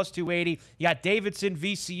 Plus 280. You got Davidson,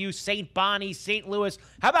 VCU, St. Bonnie, St. Louis.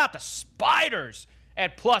 How about the Spiders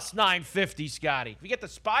at plus 950, Scotty? We get the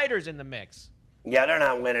Spiders in the mix. Yeah, they're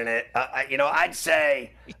not winning it. I'd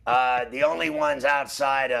say the only ones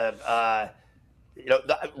outside of,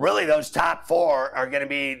 really those top 4 are going to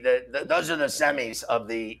be those are the semis of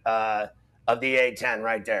the A10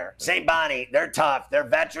 right there. St. Bonnie, they're tough. They're a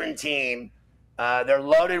veteran team. They're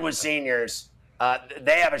loaded with seniors.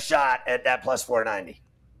 They have a shot at that plus 490.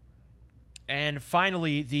 And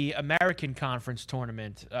finally, the American Conference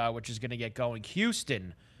tournament, which is going to get going.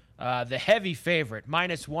 Houston, the heavy favorite,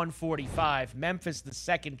 minus 145. Memphis, the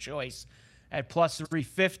second choice at plus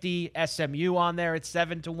 350. SMU on there at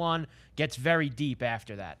 7-1. Gets very deep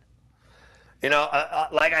after that.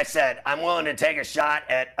 Like I said, I'm willing to take a shot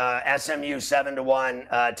at SMU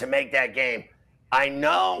 7-1 to make that game. I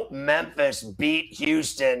know Memphis beat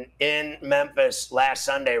Houston in Memphis last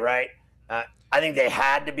Sunday, right? I think they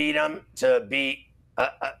had to beat them to be,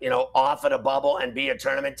 off of the bubble and be a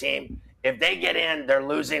tournament team. If they get in, they're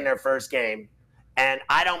losing their first game. And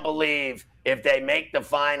I don't believe if they make the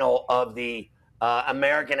final of the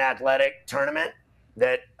American Athletic Tournament,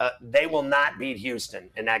 that they will not beat Houston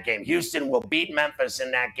in that game. Houston will beat Memphis in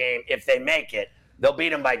that game. If they make it, they'll beat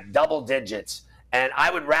them by double digits. And I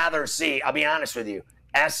would rather see, I'll be honest with you,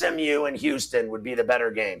 SMU and Houston would be the better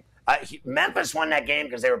game. Memphis won that game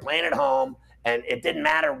because they were playing at home, and it didn't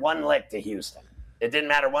matter one lick to Houston. It didn't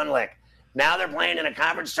matter one lick. Now they're playing in a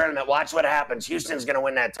conference tournament. Watch what happens. Houston's going to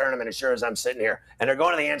win that tournament as sure as I'm sitting here. And they're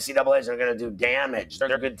going to the NCAAs, and they're going to do damage.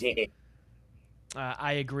 They're a good team.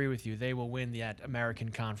 I agree with you. They will win that American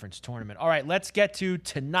Conference tournament. All right, let's get to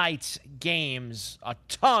tonight's games. A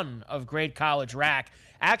ton of great college rack.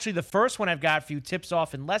 Actually, the first one I've got for you tips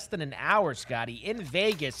off in less than an hour, Scotty. In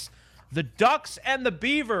Vegas, the Ducks and the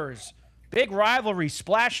Beavers. Big rivalry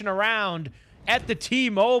splashing around at the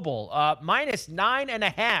T-Mobile. Minus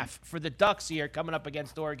 9.5 for the Ducks here coming up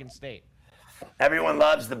against Oregon State. Everyone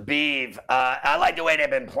loves the Beav. I like the way they've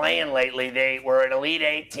been playing lately. They were an Elite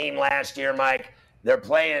 8 team last year, Mike. They're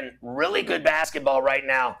playing really good basketball right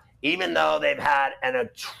now, even though they've had an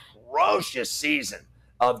atrocious season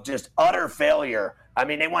of just utter failure. I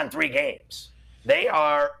mean, they won 3 games. They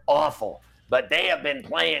are awful, but they have been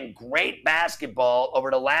playing great basketball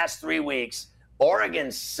over the last 3 weeks.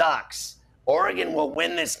 Oregon sucks. Oregon will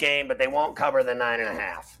win this game, but they won't cover the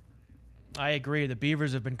 9.5. I agree. The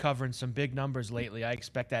Beavers have been covering some big numbers lately. I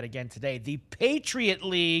expect that again today. The Patriot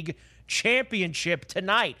League Championship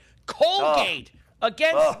tonight. Colgate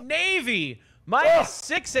against Navy. Minus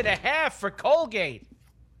 6.5 for Colgate.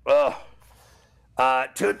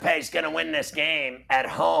 Toothpaste's going to win this game at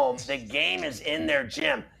home. The game is in their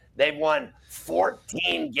gym. They've won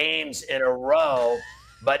 14 games in a row,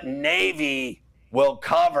 but Navy will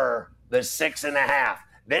cover the 6.5.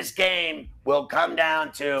 This game will come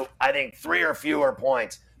down to, I think, 3 or fewer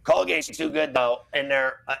points. Colgate's too good, though, in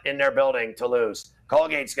their building to lose.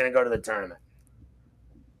 Colgate's going to go to the tournament.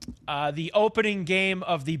 The opening game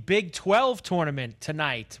of the Big 12 tournament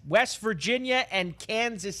tonight. West Virginia and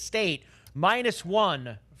Kansas State. Minus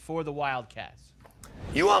 1 for the Wildcats.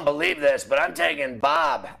 You won't believe this, but I'm taking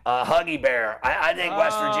Bob, Huggy Bear. I think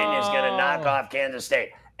West Virginia is going to knock off Kansas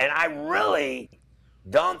State. And I really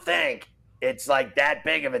don't think it's like that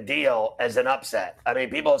big of a deal as an upset. I mean,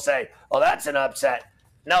 people say, oh, that's an upset.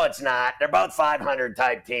 No, it's not. They're both 500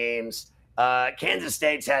 type teams. Kansas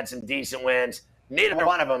State's had some decent wins. Neither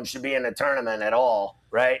one of them should be in the tournament at all,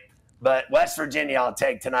 right? But West Virginia I'll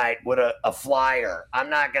take tonight with a flyer. I'm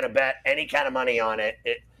not going to bet any kind of money on it.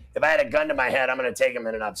 If I had a gun to my head, I'm going to take them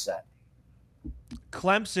in an upset.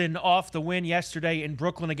 Clemson off the win yesterday in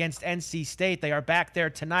Brooklyn against NC State. They are back there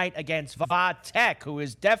tonight against Va Tech, who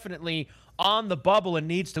is definitely on the bubble and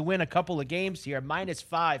needs to win a couple of games here.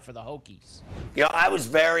 -5 for the Hokies. I was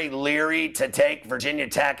very leery to take Virginia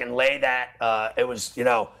Tech and lay that. It was,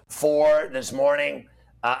 4 this morning.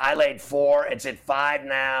 I laid 4. It's at 5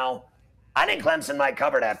 now. I think Clemson might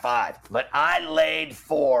cover it at 5, but I laid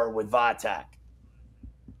 4 with Vatek.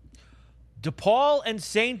 DePaul and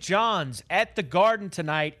St. John's at the Garden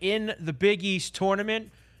tonight in the Big East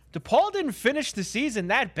tournament. DePaul didn't finish the season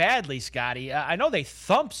that badly, Scotty. I know they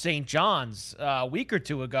thumped St. John's a week or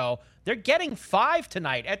two ago. They're getting 5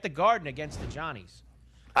 tonight at the Garden against the Johnnies.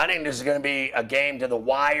 I think this is going to be a game to the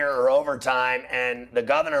wire or overtime, and the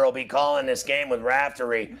governor will be calling this game with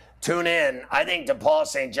Raftery. Tune in. I think DePaul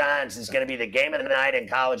St. John's is going to be the game of the night in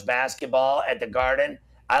college basketball at the Garden.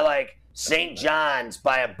 I like St. John's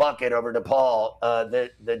by a bucket over DePaul.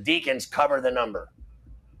 The Deacons cover the number.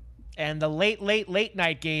 And the late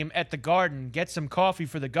night game at the Garden. Get some coffee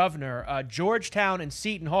for the governor. Georgetown and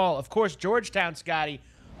Seton Hall. Of course, Georgetown, Scotty,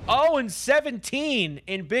 0-17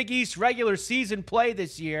 in Big East regular season play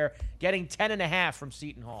this year, getting 10.5 from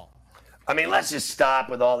Seton Hall. I mean, let's just stop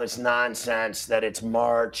with all this nonsense that it's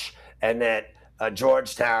March and that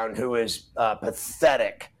Georgetown, who is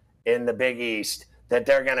pathetic in the Big East, that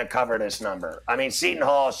they're going to cover this number. I mean, Seton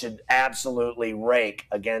Hall should absolutely rake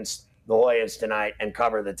against the Hoyas tonight and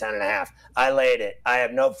cover the 10.5. I laid it. I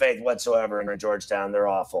have no faith whatsoever in Georgetown. They're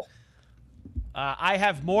awful. I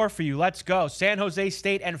have more for you. Let's go. San Jose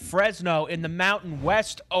State and Fresno in the Mountain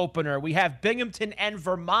West opener. We have Binghamton and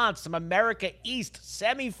Vermont, some America East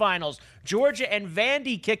semifinals. Georgia and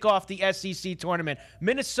Vandy kick off the SEC tournament.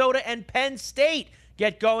 Minnesota and Penn State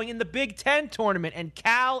get going in the Big Ten tournament. And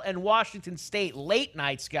Cal and Washington State late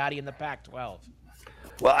night, Scotty, in the Pac-12.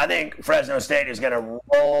 Well, I think Fresno State is going to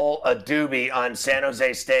roll a doobie on San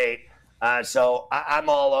Jose State. So I'm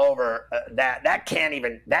all over that.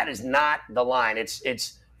 That is not the line.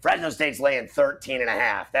 It's Fresno State's laying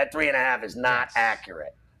 13.5. That 3.5 is not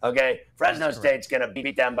accurate. Okay. Fresno State's going to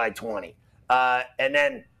beat them by 20. And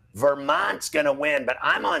then Vermont's going to win, but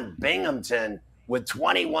I'm on Binghamton with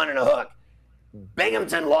 21 and a hook.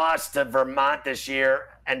 Binghamton lost to Vermont this year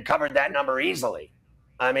and covered that number easily.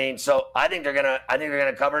 I mean, so I think they're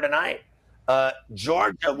gonna cover tonight.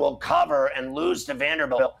 Georgia will cover and lose to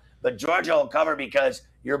Vanderbilt, but Georgia will cover because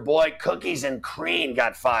your boy Cookies and Cream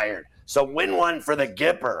got fired. So win one for the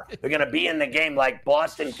Gipper. They're gonna be in the game like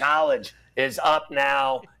Boston College is up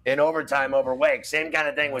now in overtime over Wake. Same kind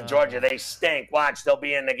of thing with Georgia. They stink. Watch, they'll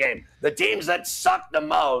be in the game. The teams that suck the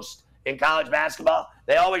most in college basketball,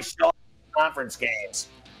 they always show up in conference games.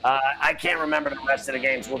 I can't remember the rest of the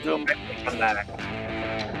games. We'll do them when we come back.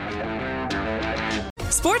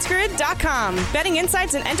 SportsGrid.com. Betting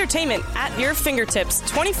insights and entertainment at your fingertips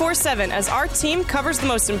 24/7 as our team covers the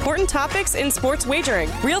most important topics in sports wagering.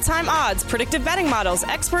 Real-time odds, predictive betting models,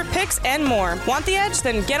 expert picks, and more. Want the edge?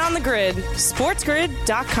 Then get on the grid.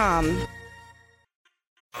 SportsGrid.com.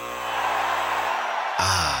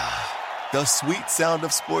 The sweet sound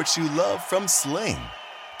of sports you love from Sling.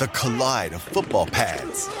 The collide of football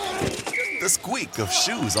pads. The squeak of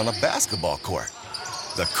shoes on a basketball court.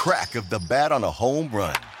 The crack of the bat on a home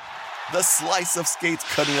run. The slice of skates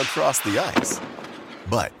cutting across the ice.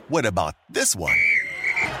 But what about this one?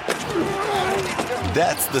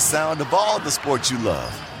 That's the sound of all the sports you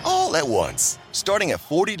love, all at once. Starting at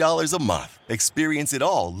 $40 a month. Experience it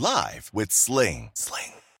all live with Sling.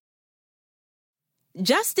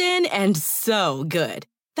 Just in and so good.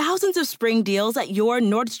 Thousands of spring deals at your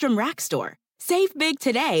Nordstrom Rack store. Save big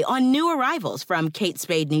today on new arrivals from Kate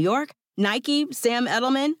Spade New York, Nike, Sam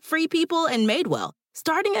Edelman, Free People, and Madewell,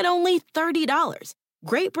 starting at only $30.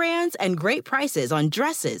 Great brands and great prices on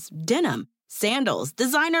dresses, denim, sandals,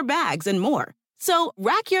 designer bags, and more. So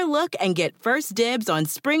rack your look and get first dibs on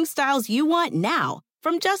spring styles you want now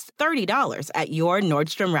from just $30 at your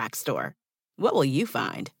Nordstrom Rack store. What will you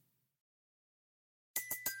find?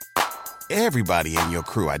 Everybody in your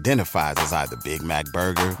crew identifies as either Big Mac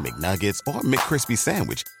Burger, McNuggets, or McCrispy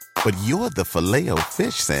Sandwich. But you're the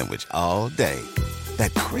Filet-O-Fish Sandwich all day.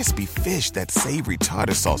 That crispy fish, that savory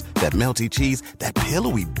tartar sauce, that melty cheese, that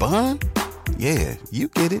pillowy bun. Yeah, you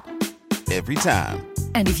get it. Every time.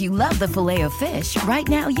 And if you love the Filet-O-Fish, right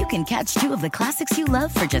now you can catch 2 of the classics you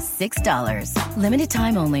love for just $6. Limited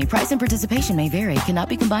time only. Price and participation may vary. Cannot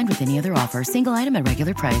be combined with any other offer. Single item at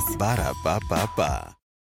regular price. Ba-da-ba-ba-ba.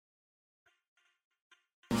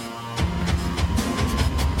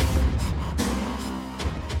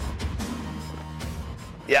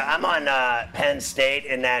 Yeah, I'm on Penn State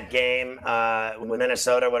in that game with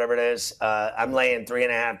Minnesota, whatever it is. I'm laying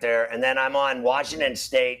 3.5 there. And then I'm on Washington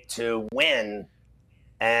State to win.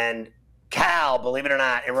 And Cal, believe it or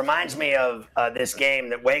not, it reminds me of this game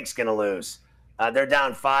that Wake's going to lose. They're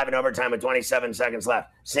down 5 in overtime with 27 seconds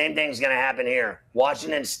left. Same thing's going to happen here.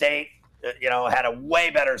 Washington State, had a way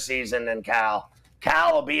better season than Cal.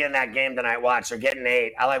 Cal will be in that game tonight. Watch, they're getting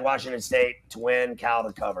 8. I like Washington State to win, Cal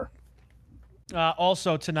to cover.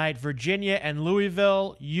 Also tonight, Virginia and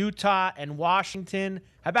Louisville, Utah and Washington.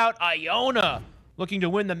 How about Iona looking to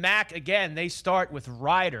win the MAC again? They start with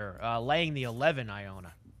Rider laying the 11,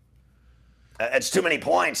 Iona. It's too many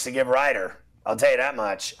points to give Rider. I'll tell you that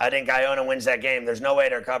much. I think Iona wins that game. There's no way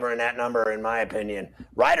they're covering that number, in my opinion.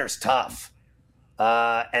 Rider's tough.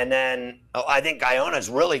 And then I think Iona's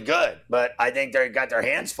really good, but I think they got their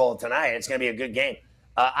hands full tonight. It's going to be a good game.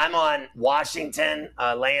 I'm on Washington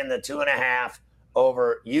laying the 2.5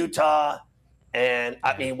 over Utah. And,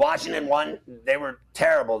 I mean, Washington won. They were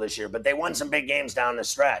terrible this year, but they won some big games down the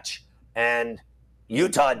stretch. And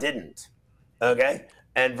Utah didn't. Okay?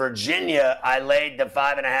 And Virginia, I laid the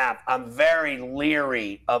 5.5. I'm very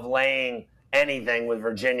leery of laying anything with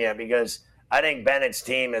Virginia because I think Bennett's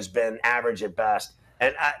team has been average at best.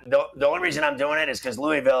 And the only reason I'm doing it is because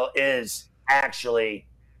Louisville is actually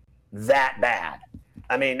that bad.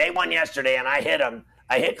 I mean, they won yesterday, and I hit them.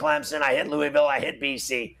 I hit Clemson. I hit Louisville. I hit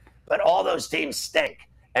BC. But all those teams stink.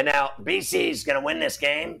 And now BC's going to win this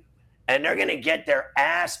game, and they're going to get their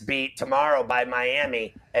ass beat tomorrow by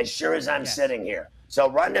Miami as sure as I'm sitting here. So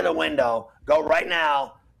run to the window, go right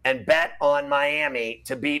now, and bet on Miami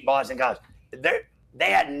to beat Boston College.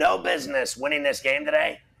 They had no business winning this game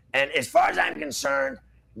today. And as far as I'm concerned,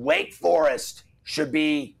 Wake Forest should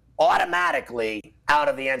be automatically out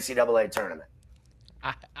of the NCAA tournament.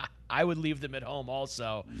 I would leave them at home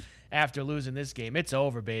also after losing this game. It's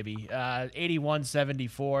over, baby.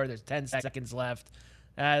 81-74. There's 10 seconds left.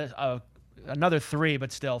 Another 3,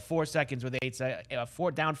 but still 4 seconds with 8 seconds.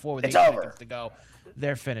 Down 4 with 8 seconds to go.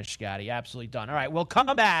 They're finished, Scotty. Absolutely done. All right, we'll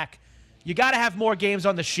come back. You got to have more games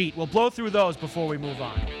on the sheet. We'll blow through those before we move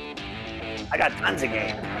on. I got tons of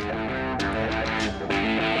games.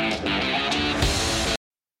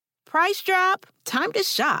 Price drop? Time to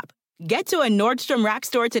shop. Get to a Nordstrom Rack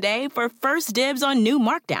store today for first dibs on new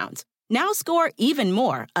markdowns. Now score even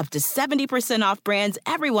more, up to 70% off brands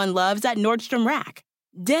everyone loves at Nordstrom Rack.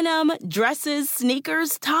 Denim, dresses,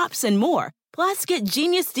 sneakers, tops, and more. Plus, get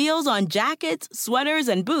genius deals on jackets, sweaters,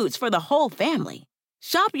 and boots for the whole family.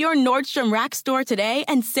 Shop your Nordstrom Rack store today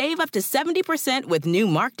and save up to 70% with new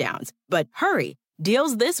markdowns. But hurry,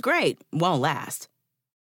 deals this great won't last.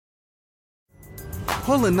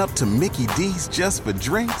 Pulling up to Mickey D's just for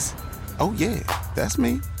drinks? Oh yeah, that's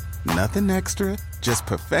me. Nothing extra, just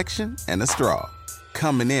perfection and a straw.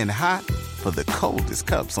 Coming in hot for the coldest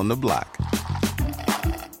cups on the block.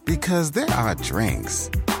 Because there are drinks.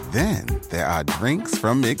 Then there are drinks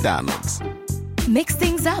from McDonald's. Mix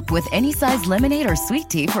things up with any size lemonade or sweet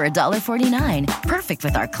tea for $1.49. Perfect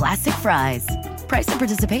with our classic fries. Price and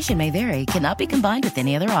participation may vary. Cannot be combined with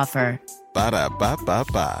any other offer.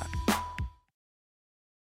 Ba-da-ba-ba-ba.